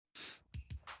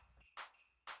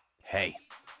Hey,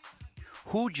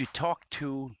 who'd you talk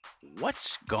to?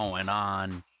 What's going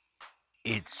on?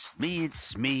 It's Mike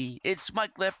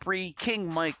Lepre,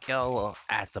 King Michael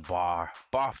at the Bar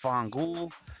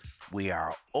Fongool. We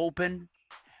are open.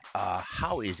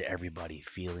 How is everybody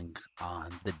feeling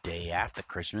on the day after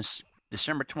Christmas,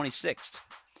 December 26th,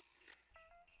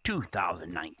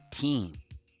 2019?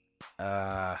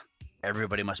 Uh,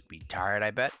 Everybody must be tired,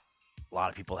 I bet. A lot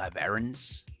of people have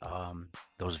errands.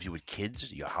 Those of you with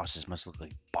kids, your houses must look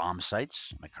like bomb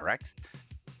sites. Am I correct?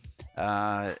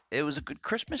 It was a good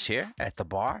Christmas here at the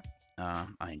bar.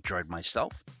 I enjoyed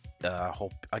myself. I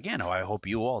hope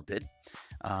you all did.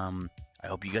 I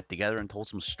hope you got together and told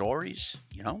some stories,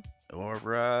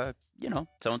 or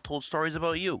someone told stories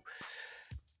about you.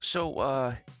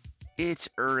 So it's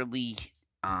early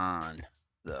on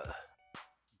the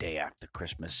day after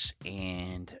Christmas,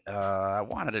 and I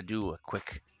wanted to do a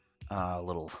quick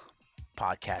little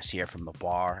podcast here from the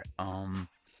bar.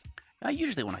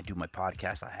 Usually when I do my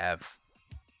podcast, I have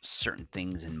certain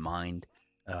things in mind.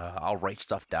 I'll write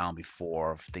stuff down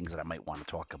before of things that I might want to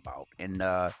talk about. And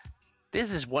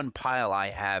this is one pile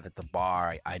I have at the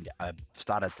bar. I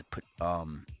started to put the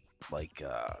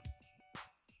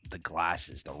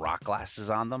glasses, the rock glasses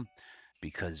on them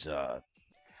because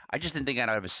I just didn't think I'd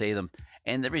ever say them.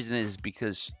 And the reason is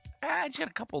because I just got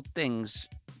a couple things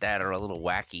that are a little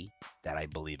wacky that I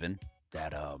believe in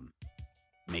that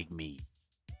make me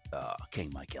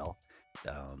King Michael.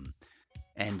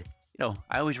 And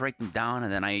I always write them down,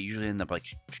 and then I usually end up like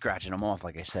scratching them off,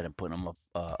 like I said, and putting them up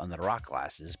under the rock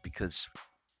glasses because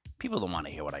people don't want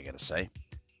to hear what I got to say.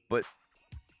 But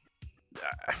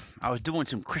I was doing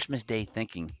some Christmas Day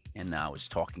thinking, and I was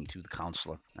talking to the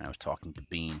counselor, and I was talking to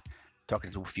Bean,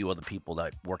 talking to a few other people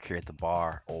that work here at the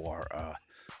bar or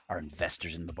are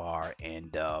investors in the bar,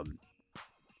 and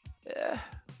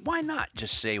why not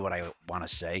just say what I want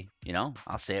to say?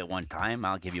 I'll say it one time.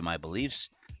 I'll give you my beliefs.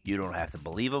 You don't have to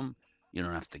believe them. You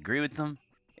don't have to agree with them.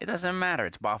 It doesn't matter.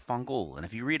 It's Bob Fongool. And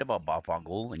if you read about Bob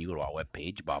Fongool and you go to our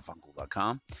webpage,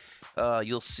 bobfongool.com,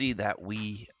 you'll see that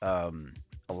we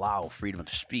allow freedom of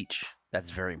speech. That's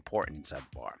very important inside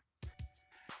the bar.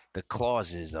 The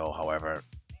clause is, though, however,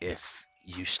 if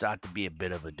you start to be a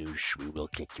bit of a douche, we will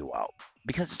kick you out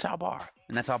because it's our bar,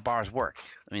 and that's how bars work.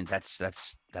 I mean, that's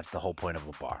the whole point of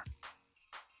a bar.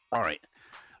 All right.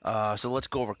 So let's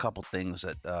go over a couple things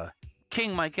that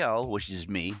King Michael, which is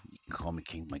me. You can call me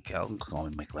King Michael. You can call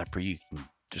me Mike Lepre. You can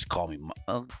just call me.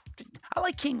 I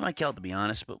like King Michael, to be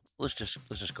honest, but let's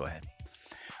just go ahead.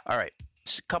 All right.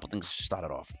 A couple things to start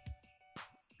it off.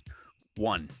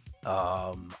 One,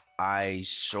 I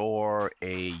saw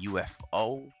a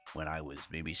UFO when I was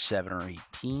maybe 7 or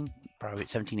 18, probably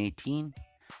 17, 18,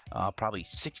 probably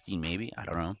 16 maybe, I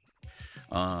don't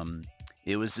know.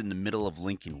 It was in the middle of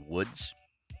Lincoln Woods.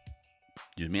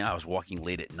 Excuse me, I was walking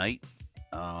late at night.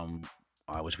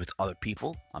 I was with other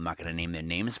people. I'm not going to name their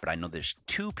names, but I know there's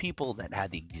two people that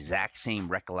had the exact same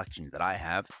recollection that I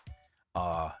have.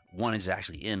 One is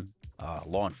actually in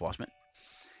law enforcement.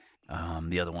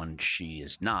 The other one, she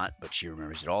is not, but she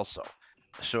remembers it also.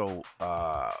 So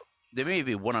there may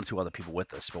be one or two other people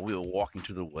with us, but we were walking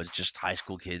through the woods, just high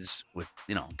school kids with,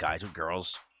 guys with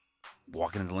girls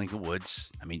walking in the Lincoln Woods.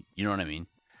 I mean, you know what I mean?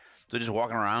 So just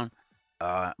walking around.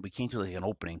 We came to like an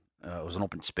opening. It was an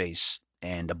open space,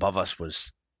 and above us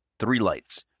was three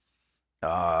lights.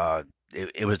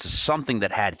 It was something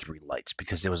that had three lights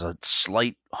because there was a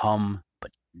slight hum,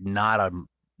 but not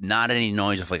any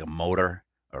noise of like a motor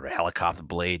or a helicopter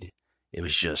blade. It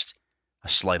was just a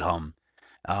slight hum.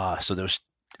 So there was,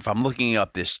 if I'm looking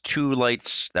up, there's two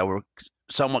lights that were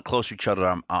somewhat close to each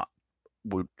other.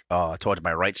 Towards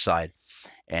my right side,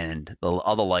 and the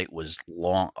other light was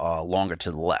longer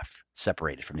to the left,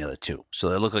 separated from the other two. So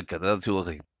they looked like the other two looked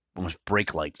like almost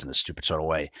brake lights in a stupid sort of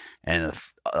way, and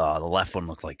the left one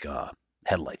looked like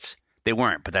headlights. They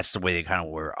weren't, but that's the way they kind of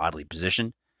were oddly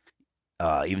positioned,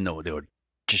 even though they were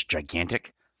just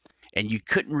gigantic. And you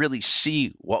couldn't really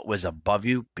see what was above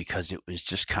you because it was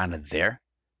just kind of there.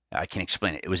 I can't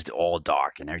explain it. It was all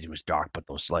dark, and everything was dark but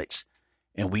those lights.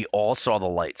 And we all saw the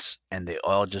lights, and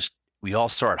we all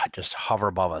saw it just hover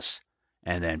above us,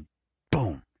 and then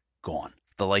boom, gone.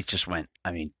 The light just went,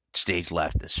 stage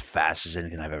left as fast as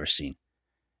anything I've ever seen.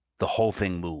 The whole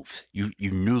thing moved. You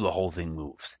knew the whole thing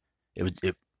moved.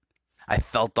 I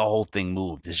felt the whole thing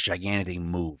moved. This gigantic thing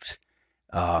moved.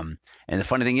 And the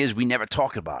funny thing is, we never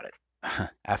talked about it.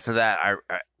 After that,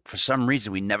 I for some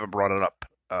reason, we never brought it up.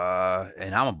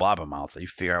 And I'm a blabbermouth. You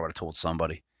figure I would have told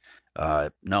somebody.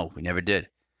 No, we never did.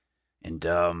 And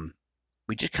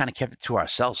we just kind of kept it to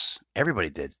ourselves.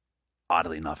 Everybody did,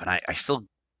 oddly enough. And I still,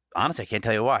 honestly, I can't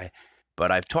tell you why.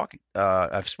 But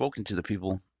I've spoken to the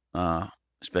people,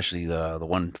 especially the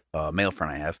one male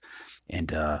friend I have,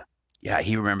 and yeah,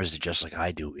 he remembers it just like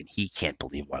I do, and he can't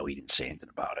believe why we didn't say anything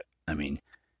about it. I mean,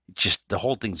 just the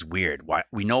whole thing's weird. Why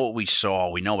we know what we saw,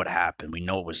 we know what happened, we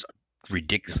know it was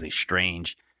ridiculously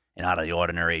strange and out of the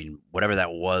ordinary, and whatever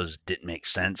that was didn't make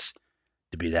sense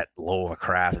to be that low of a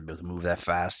craft and be able to move that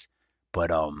fast. But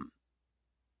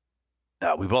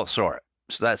we both saw it,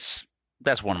 so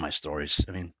that's one of my stories.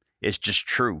 I mean, it's just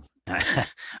true. I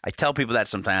tell people that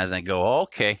sometimes, and I go,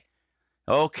 okay,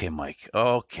 okay, Mike,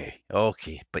 okay,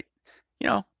 okay, but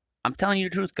I'm telling you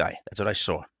the truth, guy. That's what I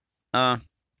saw. Uh,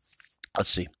 let's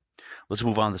see. Let's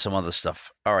move on to some other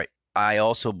stuff. All right. I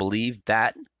also believe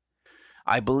that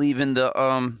I believe in the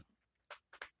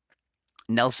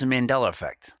Nelson Mandela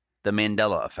effect, the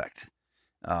Mandela effect.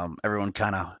 Everyone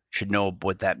kind of should know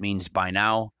what that means by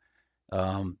now.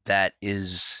 That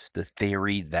is the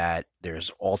theory that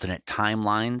there's alternate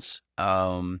timelines,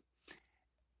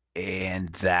 and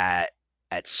that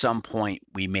at some point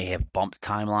we may have bumped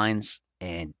timelines,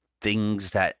 and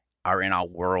things that are in our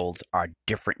world are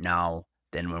different now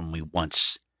than when we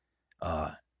once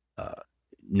uh, uh,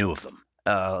 knew of them.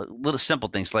 Little simple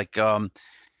things like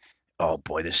oh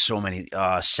boy, there's so many.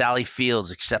 Sally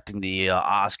Fields accepting the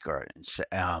Oscar,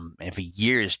 and for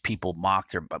years people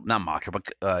mocked her, but not mocked her,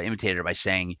 but imitated her by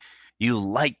saying, "You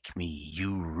like me,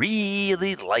 you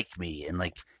really like me," and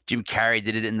like Jim Carrey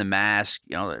did it in The Mask,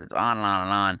 on and on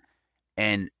and on.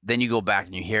 And then you go back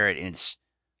and you hear it, and it's,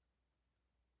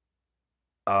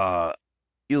 uh,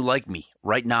 "You like me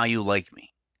right now, you like me,"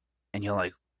 and you're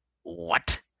like,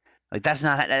 "What?" Like that's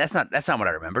not what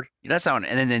I remembered. That's not.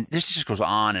 And then this just goes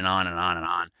on and on and on and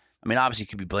on. I mean, obviously, it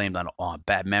could be blamed on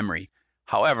bad memory.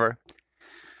 However,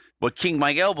 what King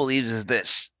Miguel believes is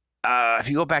this: if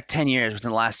you go back 10 years,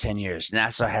 within the last 10 years,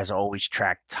 NASA has always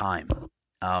tracked time.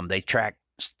 They track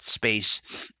space,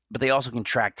 but they also can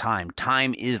track time.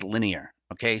 Time is linear.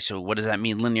 Okay, so what does that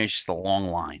mean? Linear is just a long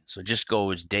line. So it just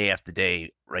goes day after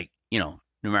day, right?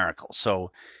 Numerical.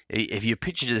 So if you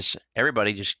picture this,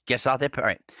 everybody just guess out there. All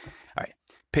right. All right.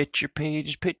 Picture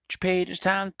pages,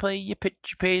 time to play your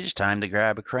picture pages, time to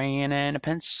grab a crayon and a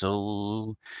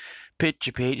pencil.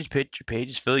 Picture pages,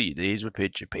 fill your days with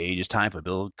picture pages, time for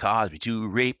Bill Cosby to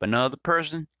rape another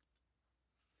person.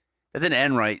 That didn't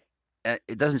end right.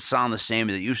 It doesn't sound the same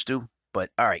as it used to,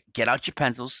 but all right, get out your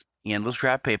pencils and little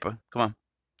scrap paper. Come on.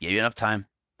 Give you enough time.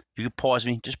 You can pause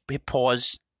me. Just hit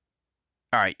pause.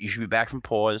 All right, you should be back from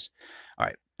pause. All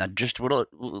right, now just draw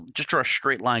a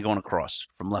straight line going across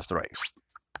from left to right.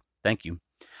 Thank you.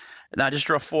 Now just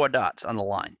draw 4 dots on the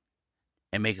line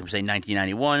and make them say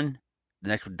 1991. The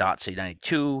next dot say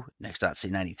 92. Next dot say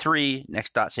 93.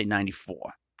 Next dot say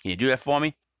 94. Can you do that for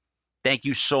me? Thank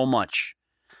you so much.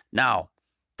 Now,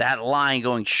 that line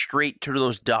going straight to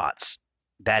those dots,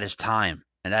 that is time,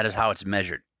 and that is how it's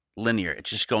measured. Linear. It's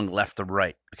just going left to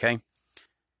right, okay?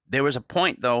 There was a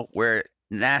point, though, where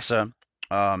NASA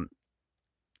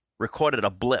recorded a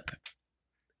blip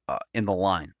in the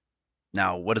line.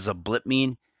 Now, what does a blip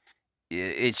mean?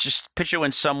 It's just picture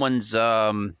when someone's,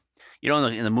 in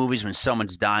the movies when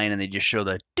someone's dying and they just show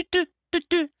the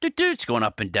it's going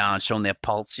up and down, showing their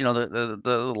pulse.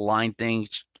 The line thing.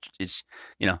 It's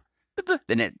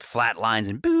then it flat lines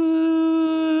and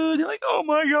boo. They're like, oh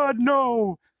my god,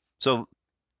 no. So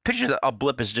picture that a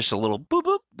blip is just a little boop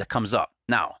boop that comes up.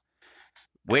 Now,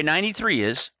 where 93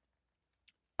 is,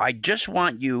 I just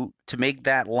want you to make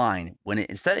that line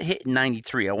instead of hitting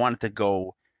 93, I want it to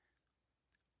go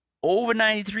over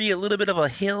 93, a little bit of a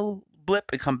hill blip,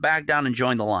 and come back down and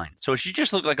join the line. So it should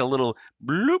just look like a little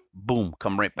bloop, boom,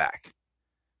 come right back.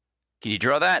 Can you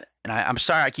draw that? And I'm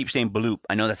sorry I keep saying bloop.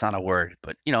 I know that's not a word,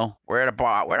 but we're at a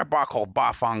bar. We're at a bar called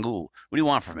Bar Fongool. What do you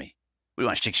want from me? What do you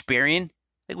want, Shakespearean?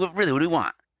 Really, what do you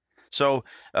want? So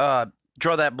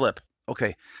draw that blip.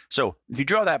 Okay, so if you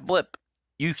draw that blip,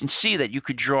 you can see that you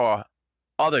could draw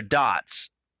other dots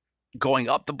going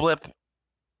up the blip,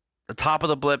 the top of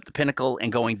the blip, the pinnacle,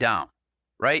 and going down,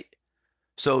 right?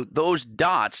 So those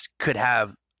dots could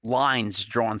have lines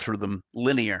drawn through them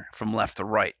linear from left to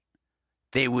right.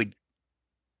 They would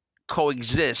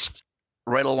coexist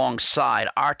right alongside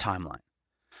our timeline.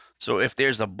 So if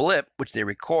there's a blip, which they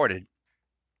recorded,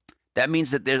 that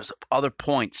means that there's other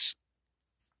points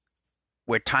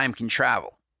where time can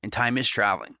travel, and time is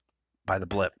traveling by the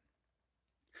blip.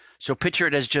 So picture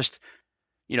it as just,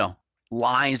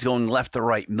 lines going left to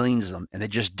right, millions of them, and they're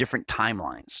just different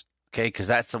timelines, okay? Because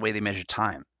that's the way they measure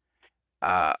time.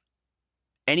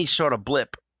 Any sort of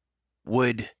blip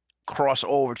would cross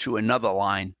over to another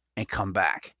line and come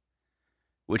back,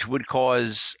 which would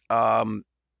cause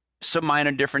some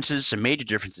minor differences, some major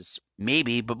differences,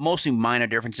 maybe, but mostly minor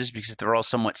differences because they're all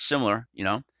somewhat similar, you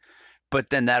know. But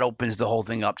then that opens the whole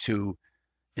thing up to: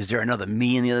 is there another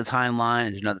me in the other timeline?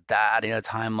 Is there another dad in the other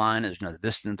timeline? Is there another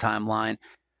this in the timeline?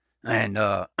 And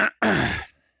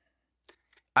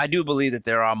I do believe that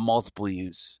there are multiple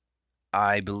yous.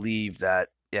 I believe that,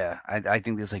 yeah, I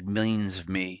think there's like millions of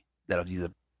me that have either,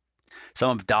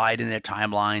 some have died in their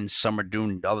timelines, some are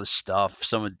doing other stuff,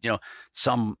 some are,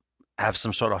 some have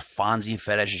some sort of Fonzie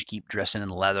fetish, just keep dressing in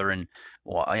leather and,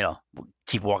 well,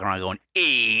 keep walking around going,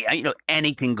 hey,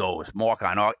 anything goes, walk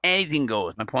on, anything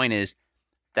goes. My point is,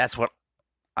 that's what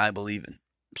I believe in.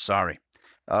 Sorry.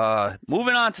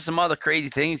 Moving on to some other crazy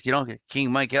things,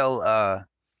 King Michael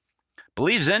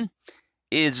believes in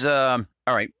is, all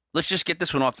right, let's just get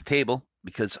this one off the table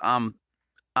because I'm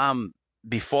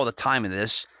before the time of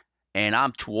this, and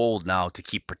I'm too old now to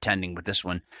keep pretending with this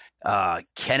one.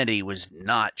 Kennedy was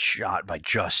not shot by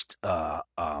just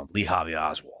Lee Harvey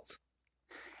Oswald.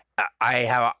 I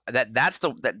have that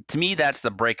to me, that's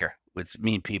the breaker with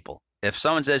mean people. If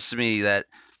someone says to me that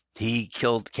he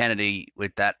killed Kennedy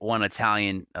with that one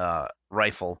Italian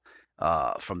rifle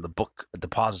from the book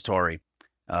depository,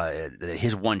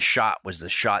 his one shot was the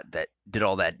shot that did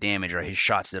all that damage, or his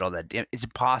shots did all that damage, it's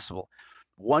impossible.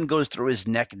 One goes through his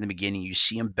neck in the beginning. You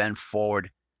see him bend forward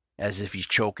as if he's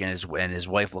choking, and his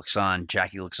wife looks on,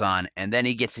 Jackie looks on, and then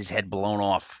he gets his head blown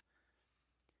off.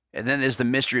 And then there's the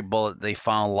mystery bullet they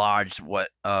found lodged,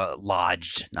 not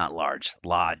large,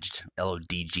 lodged,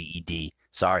 Lodged.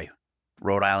 Sorry,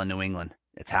 Rhode Island, New England,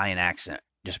 Italian accent,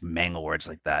 just mangle words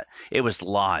like that. It was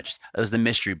lodged. It was the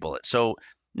mystery bullet. So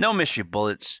no mystery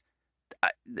bullets.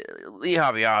 Lee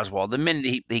Harvey Oswald, the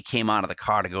minute he came out of the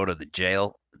car to go to the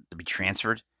jail to be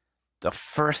transferred, the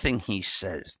first thing he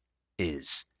says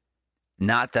is,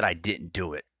 not that I didn't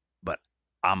do it, but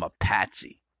I'm a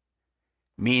patsy.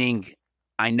 Meaning,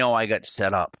 I know I got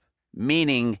set up.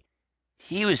 Meaning,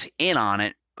 he was in on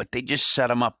it, but they just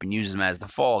set him up and used him as the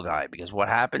fall guy. Because what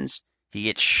happens? He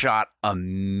gets shot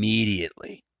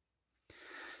immediately.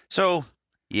 So,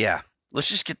 yeah, let's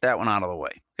just get that one out of the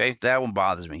way. Okay, that one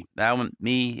bothers me. That one,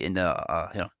 me and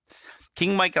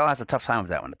King Michael has a tough time with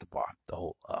that one at the bar. The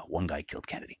whole one guy killed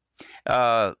Kennedy.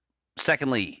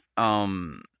 Secondly,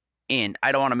 and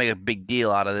I don't want to make a big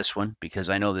deal out of this one because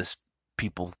I know this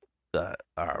people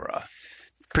are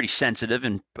pretty sensitive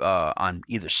and on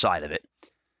either side of it.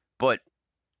 But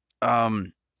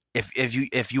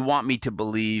if you want me to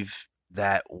believe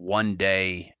that one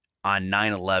day on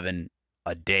 9/11,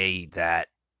 a day that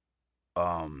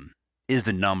is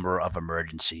the number of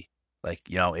emergency,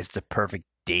 it's the perfect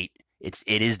date.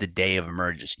 It is the day of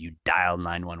emergency. You dial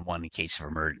 911 in case of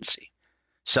emergency.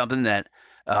 Something that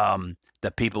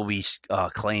the people we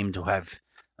claim to have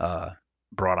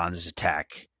brought on this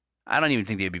attack, I don't even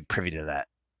think they'd be privy to that.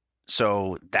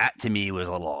 So that to me was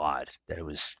a little odd that it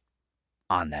was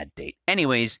on that date.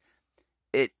 Anyways,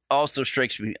 it also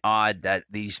strikes me odd that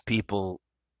these people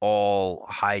all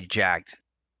hijacked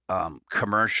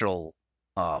commercial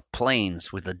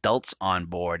planes with adults on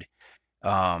board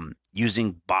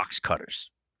using box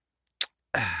cutters.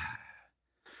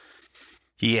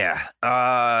 Yeah,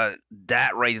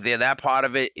 that right there, that part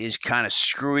of it is kind of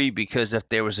screwy because if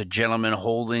there was a gentleman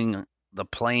holding the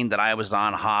plane that I was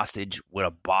on hostage with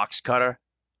a box cutter,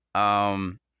 I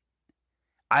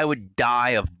would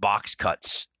die of box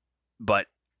cuts, but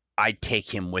I'd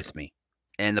take him with me,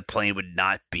 and the plane would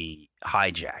not be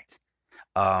hijacked.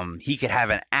 He could have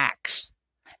an axe,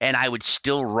 and I would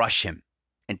still rush him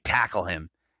and tackle him.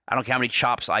 I don't care how many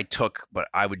chops I took, but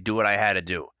I would do what I had to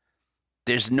do.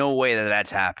 There's no way that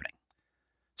that's happening.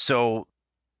 So,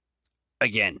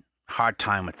 again, hard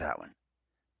time with that one.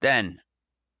 Then,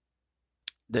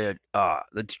 the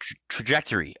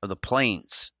trajectory of the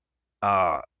planes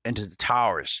into the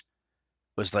towers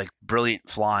was like brilliant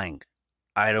flying.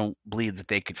 I don't believe that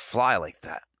they could fly like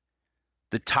that.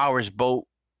 The towers boat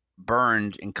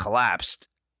burned and collapsed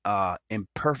in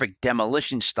perfect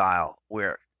demolition style,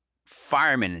 where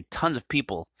firemen and tons of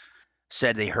people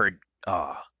said they heard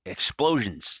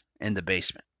explosions in the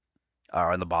basement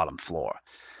or on the bottom floor.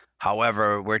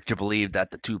 However, we're to believe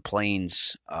that the two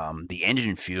planes, the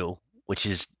engine fuel,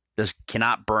 which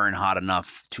cannot burn hot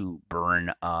enough to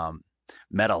burn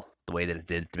metal the way that it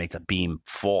did to make the beam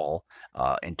fall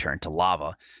and turn to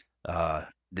lava,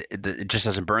 it just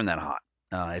doesn't burn that hot.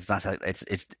 It's not.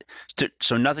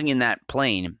 So nothing in that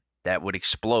plane that would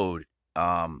explode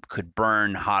could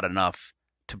burn hot enough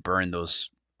to burn those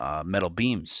metal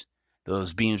beams.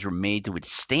 Those beams were made to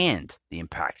withstand the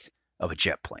impact of a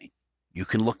jet plane. You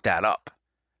can look that up.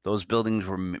 Those buildings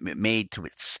were made to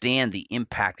withstand the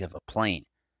impact of a plane.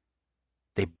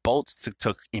 They both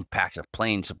took impacts of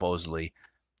planes supposedly,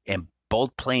 and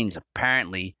both planes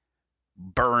apparently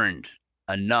burned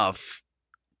enough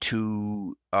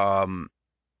to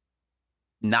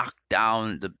knock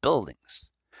down the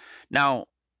buildings. Now,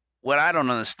 what I don't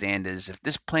understand is if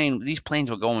these planes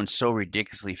were going so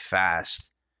ridiculously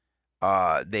fast,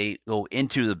 they go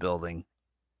into the building.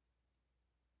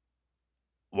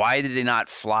 Why did they not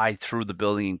fly through the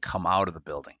building and come out of the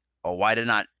building? Or why did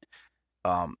not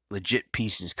legit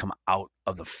pieces come out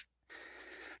of the?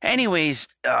 Anyways,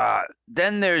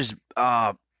 then there's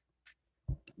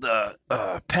the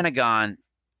Pentagon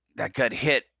that got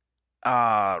hit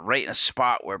right in a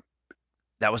spot where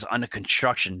that was under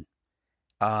construction,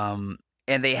 and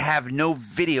they have no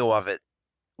video of it.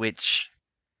 Which,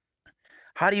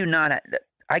 how do you not?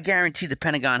 I guarantee the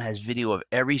Pentagon has video of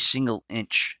every single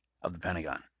inch of the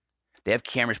Pentagon. They have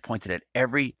cameras pointed at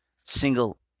every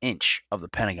single inch of the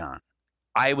Pentagon.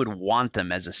 I would want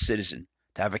them as a citizen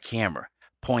to have a camera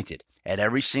pointed at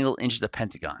every single inch of the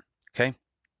Pentagon. Okay,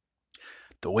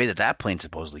 the way that plane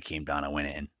supposedly came down and went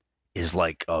in is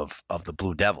like of the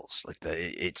Blue Devils. Like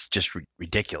it's just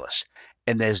ridiculous.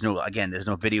 And there's no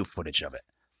video footage of it.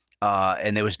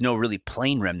 And there was no really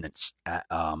plane remnants at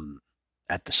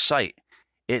the site.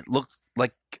 It looked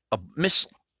like a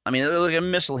missile. I mean, it looked like a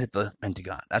missile hit the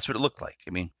Pentagon. That's what it looked like.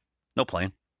 I mean, no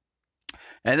plane.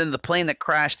 And then the plane that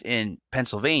crashed in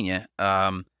Pennsylvania,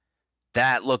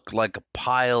 that looked like a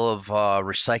pile of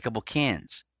recyclable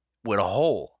cans with a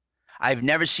hole. I've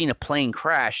never seen a plane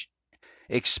crash,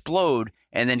 explode,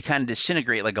 and then kind of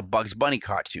disintegrate like a Bugs Bunny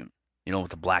cartoon,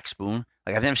 with the black spoon.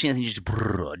 Like, I've never seen anything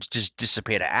just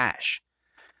dissipate to ash.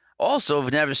 Also,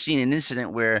 I've never seen an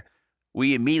incident where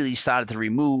we immediately started to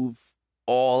remove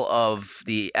all of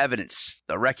the evidence,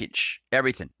 the wreckage,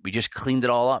 everything. We just cleaned it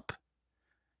all up.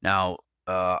 Now,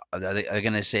 are they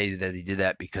going to say that they did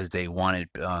that because they wanted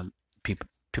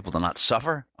people to not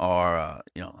suffer or,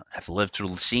 have to live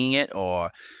through seeing it, or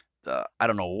I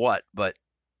don't know what, but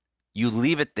you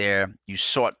leave it there, you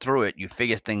sort through it, you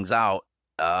figure things out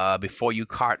before you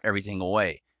cart everything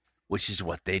away, which is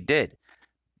what they did.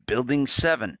 Building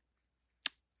 7.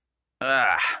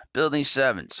 Building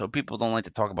 7. So people don't like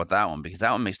to talk about that one because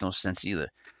that one makes no sense either.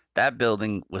 That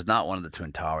building was not one of the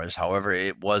Twin Towers. However,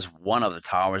 it was one of the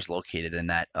towers located in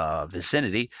that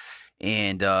vicinity.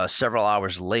 And several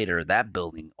hours later, that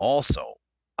building also,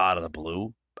 out of the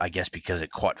blue, I guess because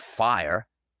it caught fire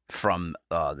from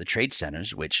the trade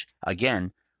centers, which,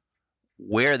 again,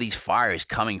 where are these fires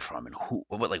coming from, and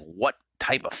what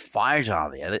type of fires are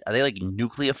they? Are they like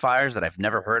nuclear fires that I've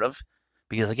never heard of?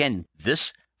 Because, again,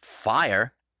 this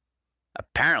fire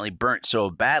apparently burnt so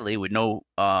badly with no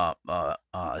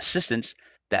assistance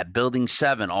that Building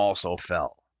 7 also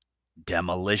fell.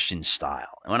 Demolition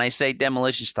style. And when I say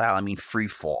demolition style, I mean free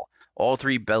fall. All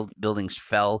three buildings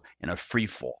fell in a free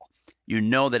fall. You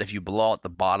know that if you blow out the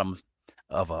bottom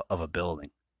of a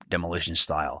building, demolition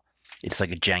style, it's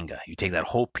like a Jenga. You take that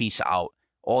whole piece out.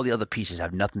 All the other pieces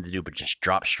have nothing to do but just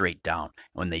drop straight down.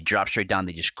 When they drop straight down,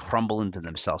 they just crumble into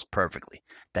themselves perfectly.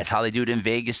 That's how they do it in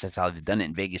Vegas. That's how they've done it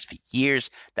in Vegas for years.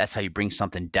 That's how you bring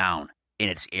something down in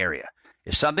its area.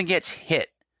 If something gets hit,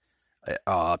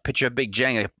 picture a big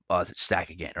Jenga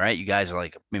stack again, right? You guys are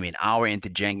like maybe an hour into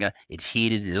Jenga. It's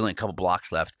heated. There's only a couple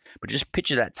blocks left. But just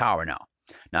picture that tower now.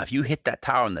 Now, if you hit that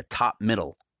tower in the top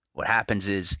middle, what happens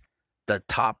is the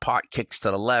top part kicks to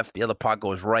the left, the other part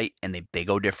goes right, and they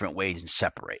go different ways and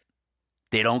separate.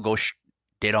 They don't go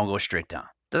straight down.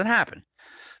 Doesn't happen.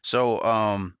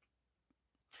 So,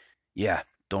 yeah,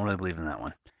 don't really believe in that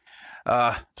one.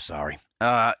 Sorry.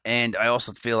 And I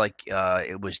also feel like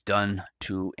it was done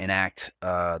to enact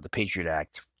the Patriot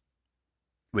Act,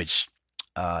 which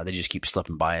they just keep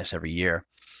slipping by us every year.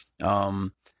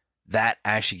 That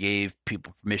actually gave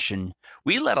people permission.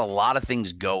 We let a lot of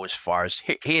things go as far as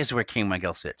here's where King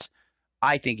Miguel sits.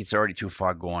 I think it's already too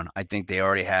far gone. I think they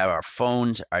already have our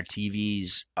phones, our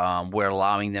TVs. We're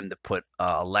allowing them to put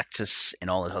Alexis and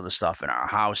all this other stuff in our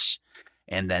house.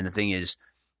 And then the thing is,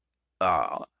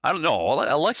 I don't know.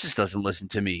 Alexis doesn't listen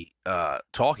to me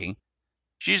talking.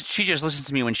 She just listens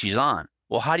to me when she's on.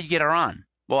 Well, how do you get her on?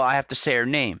 Well, I have to say her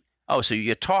name. Oh, so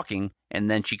you're talking, and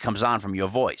then she comes on from your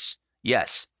voice.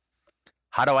 Yes.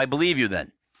 How do I believe you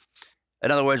then?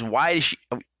 In other words, why is she?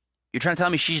 You're trying to tell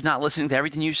me she's not listening to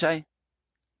everything you say?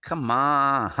 Come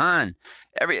on, hon.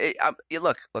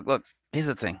 Look. Here's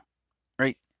the thing,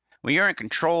 right? When you're in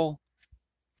control,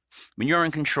 you're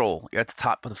at the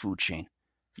top of the food chain.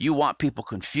 You want people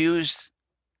confused,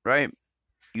 right?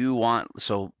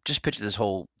 So just picture this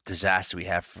whole disaster we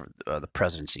have for the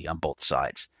presidency on both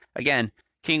sides. Again,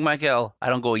 King Michael, I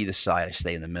don't go either side. I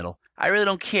stay in the middle. I really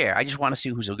don't care. I just want to see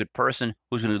who's a good person,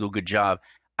 who's going to do a good job.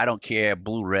 I don't care,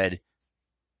 blue, red. It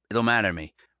don't matter to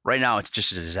me. Right now, it's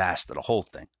just a disaster. The whole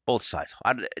thing, both sides.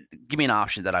 Give me an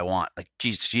option that I want. Like,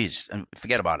 Jesus, and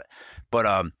forget about it. But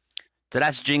so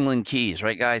that's jingling keys,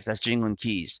 right, guys? That's jingling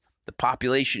keys. The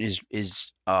population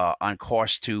is on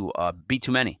course to be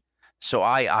too many. So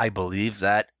I believe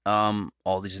that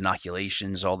all these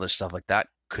inoculations, all this stuff like that,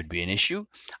 could be an issue.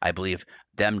 I believe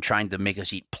them trying to make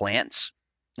us eat plants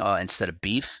instead of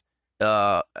beef,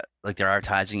 uh, like they're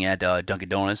advertising at Dunkin'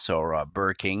 Donuts or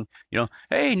Burger King.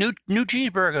 Hey, new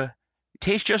cheeseburger,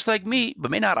 tastes just like meat,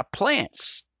 but made out of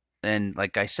plants. And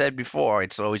like I said before,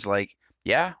 it's always like,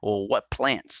 yeah, well, what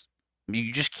plants?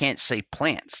 You just can't say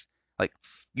plants. Like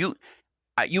you,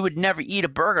 you would never eat a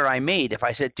burger I made if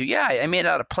I said to you, yeah, I made it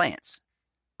out of plants.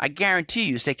 I guarantee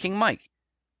you, say, King Mike,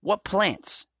 what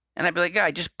plants? And I'd be like, yeah,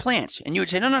 just plants. And you would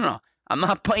say, no, no, no, I'm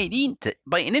not biting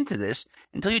into this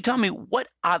until you tell me what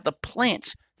are the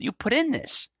plants that you put in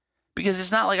this. Because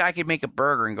it's not like I could make a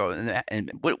burger and go,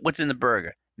 and what's in the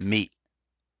burger? Meat.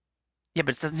 Yeah,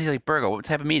 but it doesn't taste like burger. What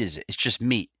type of meat is it? It's just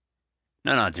meat.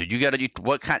 No, no, dude, you got to,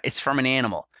 what kind? It's from an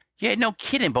animal. Yeah, no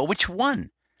kidding, but which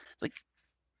one? Like,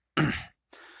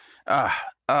 uh,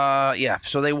 yeah.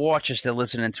 So they watch us. They're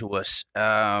listening to us.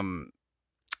 I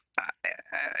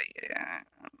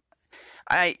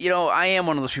am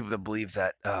one of those people that believe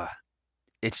that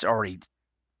it's already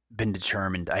been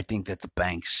determined. I think that the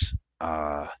banks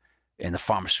and the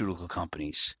pharmaceutical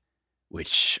companies,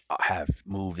 which have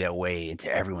moved their way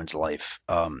into everyone's life,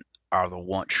 are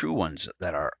the true ones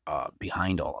that are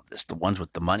behind all of this. The ones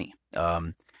with the money.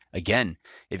 Again,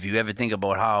 if you ever think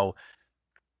about how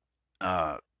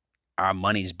our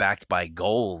money's backed by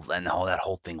gold and how that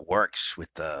whole thing works with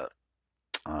the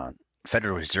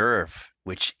Federal Reserve,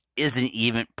 which isn't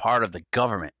even part of the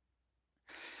government.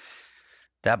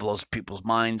 That blows people's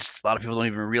minds. A lot of people don't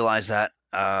even realize that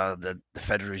the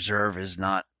Federal Reserve is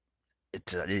not.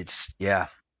 It's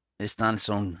not its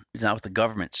own. It's not with the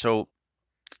government. So,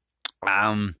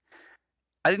 I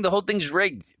think the whole thing's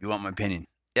rigged. If you want my opinion,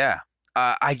 yeah.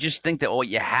 I just think that what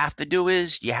you have to do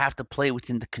is you have to play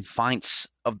within the confines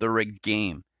of the rigged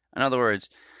game. In other words,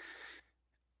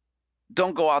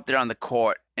 don't go out there on the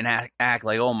court and act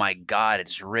like, oh my God,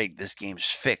 it's rigged. This game's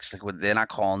fixed. Like they're not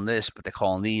calling this, but they're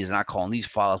calling these. They're not calling these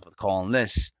fouls, but they're calling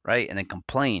this, right? And then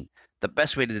complain. The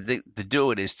best way to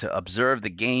do it is to observe the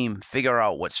game, figure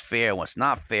out what's fair, what's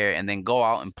not fair, and then go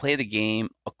out and play the game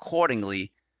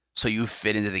accordingly so you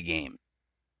fit into the game.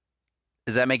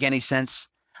 Does that make any sense?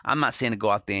 I'm not saying to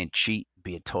go out there and cheat,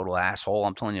 be a total asshole.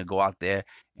 I'm telling you to go out there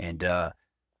and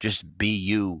just be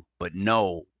you, but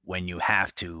know when you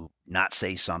have to not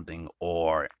say something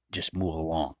or just move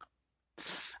along.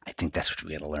 I think that's what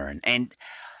we got to learn. And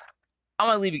I'm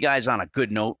going to leave you guys on a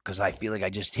good note because I feel like I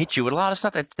just hit you with a lot of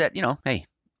stuff that hey,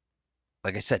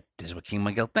 like I said, this is what King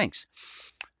Miguel thinks.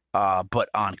 But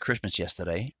on Christmas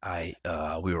yesterday,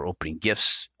 we were opening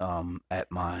gifts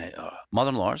at my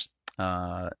mother-in-law's,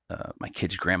 my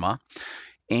kid's grandma.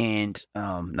 And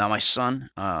now my son,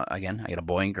 again, I got a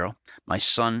boy and girl. My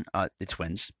son, the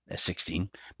twins, at 16.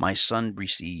 My son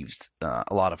received a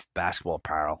lot of basketball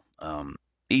apparel.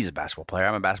 He's a basketball player.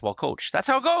 I'm a basketball coach. That's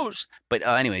how it goes. But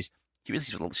anyways, he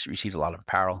received a lot of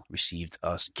apparel, received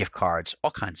gift cards,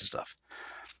 all kinds of stuff.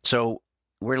 So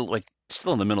we're like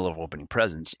still in the middle of opening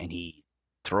presents, and he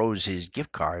throws his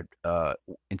gift card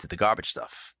into the garbage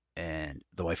stuff. And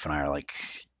the wife and I are like,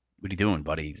 "What are you doing,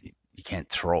 buddy? You can't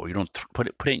throw. You don't put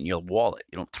it in your wallet.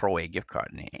 You don't throw away a gift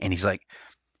card." And he's like,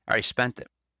 "I already spent it."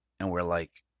 And we're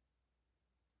like,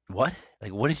 "What?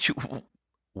 Like, what did you?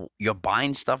 You're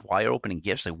buying stuff while you're opening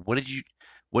gifts? Like, what would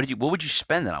you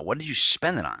spend it on? What did you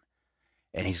spend it on?"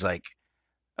 And he's like,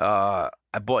 "I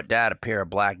bought Dad a pair of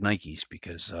black Nikes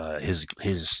because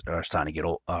his are starting to get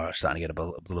old, starting to get a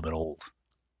little bit old,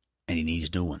 and he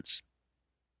needs new ones."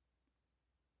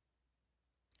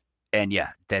 And yeah,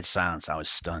 dead silence. I was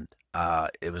stunned.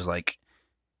 It was like,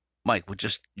 Mike, you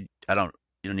don't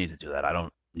need to do that. I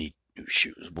don't need new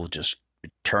shoes. We'll just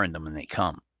return them when they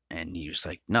come. And he was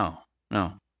like, no,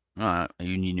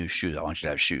 you need new shoes. I want you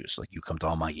to have shoes. Like, you come to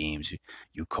all my games,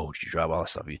 you coach, you drive all that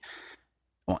stuff.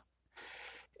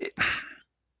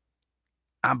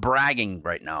 I'm bragging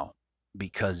right now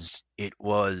because it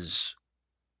was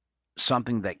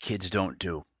something that kids don't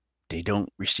do. They don't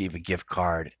receive a gift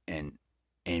card and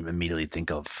immediately think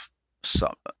of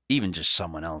even just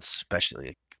someone else, especially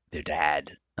like their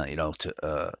dad,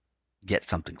 to get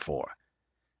something for.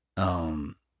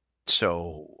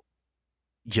 So,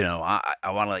 I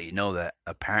want to let you know that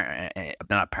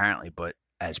not apparently, but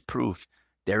as proof,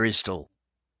 there is still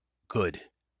good.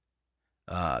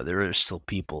 There are still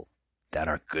people that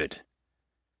are good,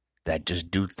 that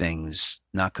just do things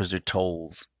not because they're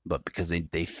told, but because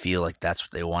they feel like that's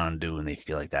what they want to do and they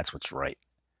feel like that's what's right.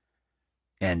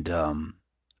 And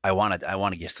I want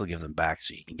to still give them back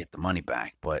so he can get the money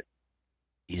back, but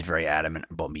he's very adamant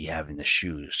about me having the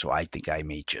shoes. So I think I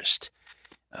may just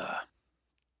uh,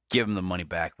 give him the money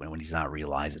back when he's not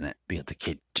realizing it, because the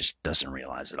kid just doesn't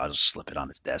realize it. I'll just slip it on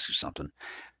his desk or something.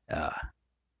 Uh,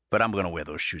 but I'm going to wear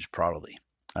those shoes proudly,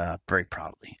 very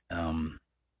proudly.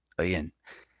 Again,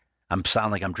 I'm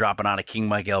sound like I'm dropping out of King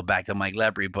Michael back to Mike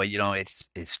Lepre, but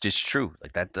it's just true.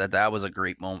 Like that was a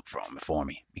great moment for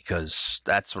me, because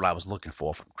that's what I was looking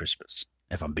for from Christmas.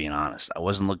 If I'm being honest, I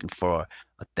wasn't looking for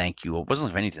a thank you. I wasn't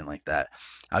looking for anything like that.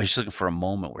 I was just looking for a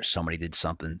moment where somebody did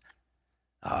something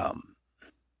um,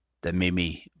 that made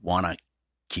me want to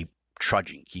keep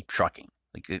trudging, keep trucking.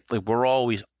 Like we're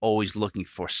always looking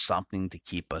for something to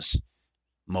keep us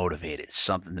motivated,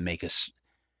 something to make us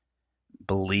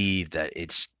believe that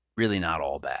it's really not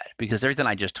all bad. Because everything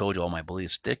I just told you, all my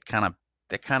beliefs, they're kind of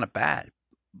bad.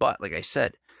 But like I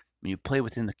said, when you play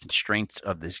within the constraints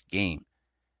of this game,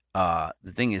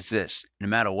 the thing is this: no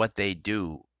matter what they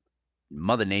do,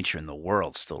 Mother Nature and the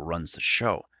world still runs the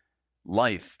show.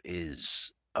 Life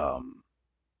is,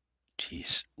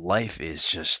 life is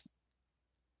just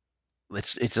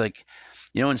it's like,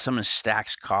 when someone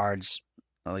stacks cards,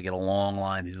 they get a long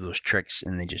line, they do those tricks,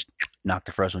 and they just knock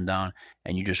the first one down,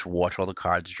 and you just watch all the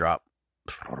cards drop.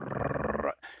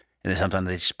 And then sometimes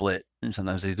they split, and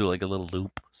sometimes they do like a little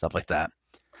loop, stuff like that.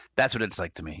 That's what it's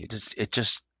like to me.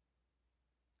 It's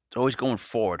always going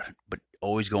forward, but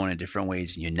always going in different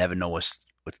ways, and you never know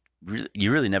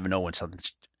you really never know when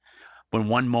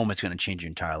one moment's going to change your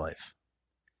entire life.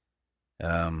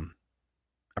 I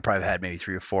probably had maybe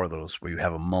 3 or 4 of those where you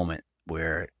have a moment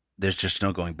where there's just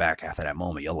no going back after that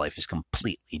moment. Your life is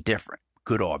completely different,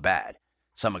 good or bad.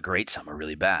 Some are great, some are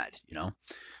really bad.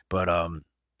 But I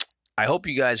hope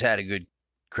you guys had a good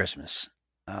Christmas.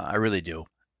 I really do.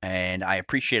 And I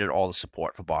appreciated all the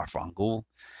support for Bar Fongool.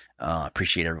 I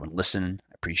appreciate everyone listening.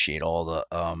 I appreciate all the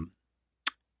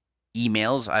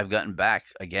emails I've gotten back.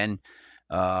 Again,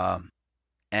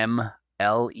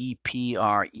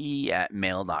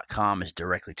 mlepre@mail.com is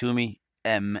directly to me.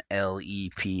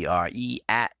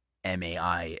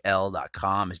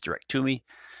 mlepre@mail.com is direct to me.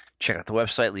 Check out the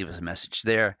website. Leave us a message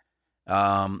there.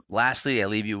 Lastly, I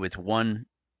leave you with one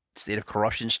State of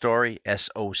Corruption story,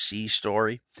 SOC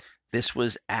story. This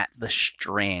was at the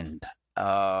Strand.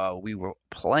 We were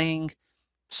playing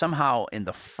somehow in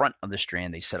the front of the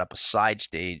Strand. They set up a side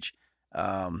stage,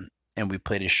 and we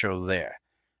played a show there.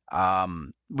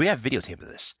 We have videotape of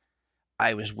this.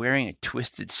 I was wearing a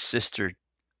Twisted Sister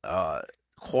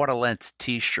quarter-length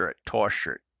T-shirt, tour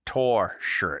shirt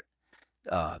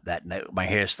that night. My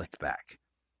hair slicked back.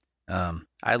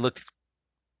 I looked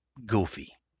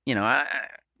goofy.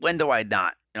 When do I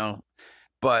not?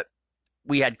 But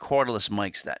we had cordless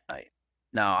mics that night.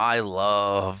 Now, I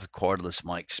love cordless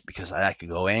mics because I could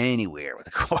go anywhere with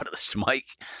a cordless mic.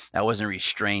 I wasn't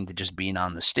restrained to just being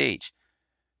on the stage.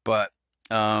 But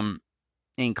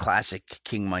in classic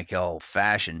King Michael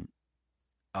fashion,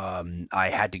 I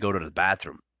had to go to the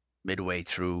bathroom midway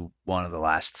through one of the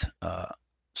last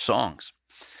songs.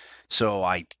 So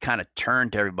I kind of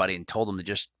turned to everybody and told them to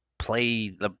just play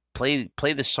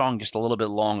the song just a little bit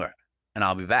longer, and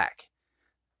I'll be back.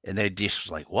 And they just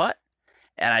was like, "What?"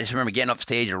 And I just remember getting off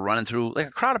stage and running through like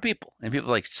a crowd of people, and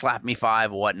people like slap me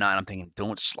 5 or whatnot. And I'm thinking,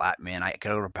 "Don't slap me, man. I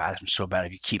gotta go to the bathroom so bad.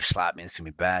 If you keep slapping me, it's gonna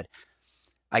be bad."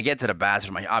 I get to the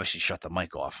bathroom. I obviously shut the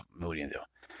mic off. What are you gonna do?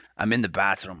 I'm in the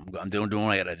bathroom. I'm doing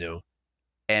what I gotta do,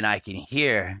 and I can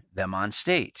hear them on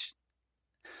stage.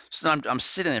 So I'm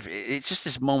sitting there. It's just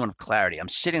this moment of clarity. I'm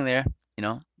sitting there,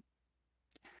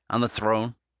 on the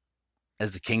throne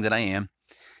as the king that I am,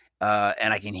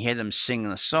 and I can hear them singing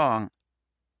the song,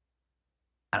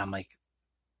 and I'm like,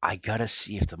 I gotta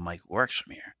see if the mic works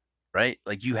from here, right?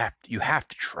 Like you have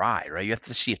to try, right? You have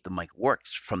to see if the mic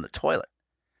works from the toilet.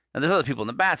 Now there's other people in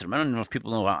the bathroom. I don't know if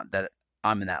people know that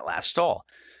I'm in that last stall,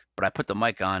 but I put the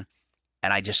mic on,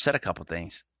 and I just said a couple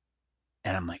things,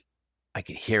 and I'm like, I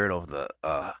could hear it over the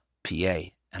PA,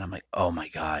 and I'm like, oh my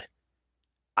God,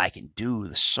 I can do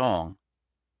the song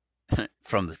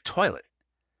from the toilet.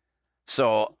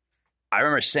 So I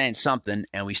remember saying something,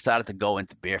 and we started to go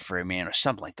into Beer for a Man or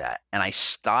something like that, and I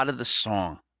started the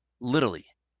song literally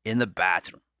in the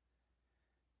bathroom.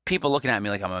 People looking at me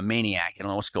like I'm a maniac. I don't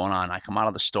know what's going on. I come out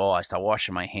of the stall. I start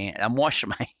washing my hands. I'm washing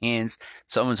my hands.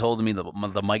 Someone's holding me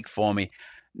the mic for me.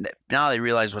 Now they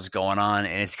realize what's going on,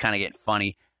 and it's kind of getting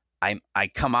funny. I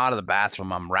come out of the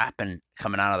bathroom. I'm rapping,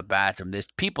 coming out of the bathroom. There's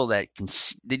people that can.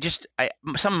 They just.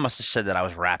 Someone must have said that I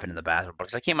was rapping in the bathroom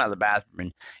because I came out of the bathroom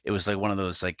and it was like one of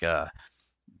those like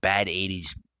bad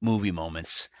 '80s movie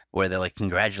moments where they're like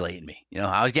congratulating me.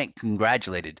 I was getting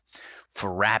congratulated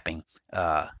for rapping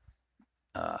out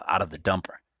of the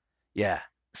dumper. Yeah.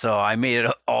 So I made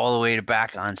it all the way to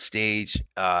back on stage,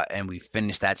 and we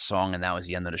finished that song, and that was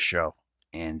the end of the show.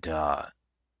 And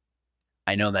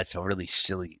I know that's a really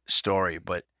silly story,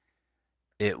 but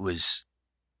it was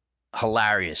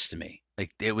hilarious to me.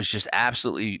 Like it was just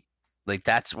absolutely like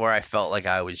that's where I felt like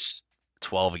I was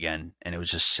 12 again, and it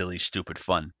was just silly, stupid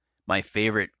fun. My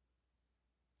favorite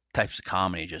types of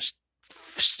comedy, just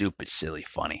stupid, silly,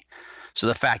 funny. So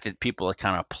the fact that people are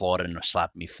kind of applauding or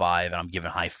slapping me five, and I'm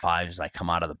giving high fives as I come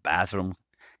out of the bathroom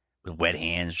with wet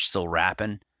hands, still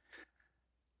rapping.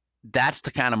 That's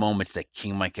the kind of moments that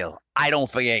King Michael, I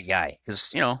don't forget, guy,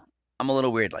 because I'm a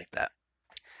little weird like that.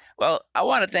 Well, I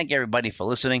want to thank everybody for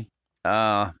listening.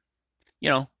 I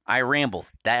ramble.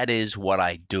 That is what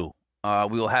I do.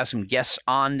 We will have some guests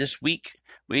on this week.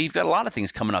 We've got a lot of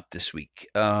things coming up this week.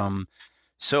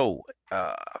 So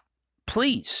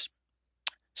please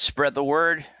spread the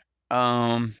word.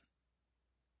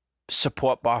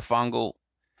 Support Bar Fongool.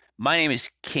 My name is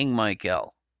King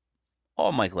Michael,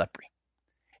 or Mike Lepre.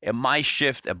 And my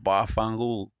shift at Bar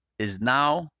Fongool is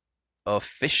now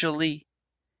officially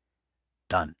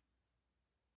done.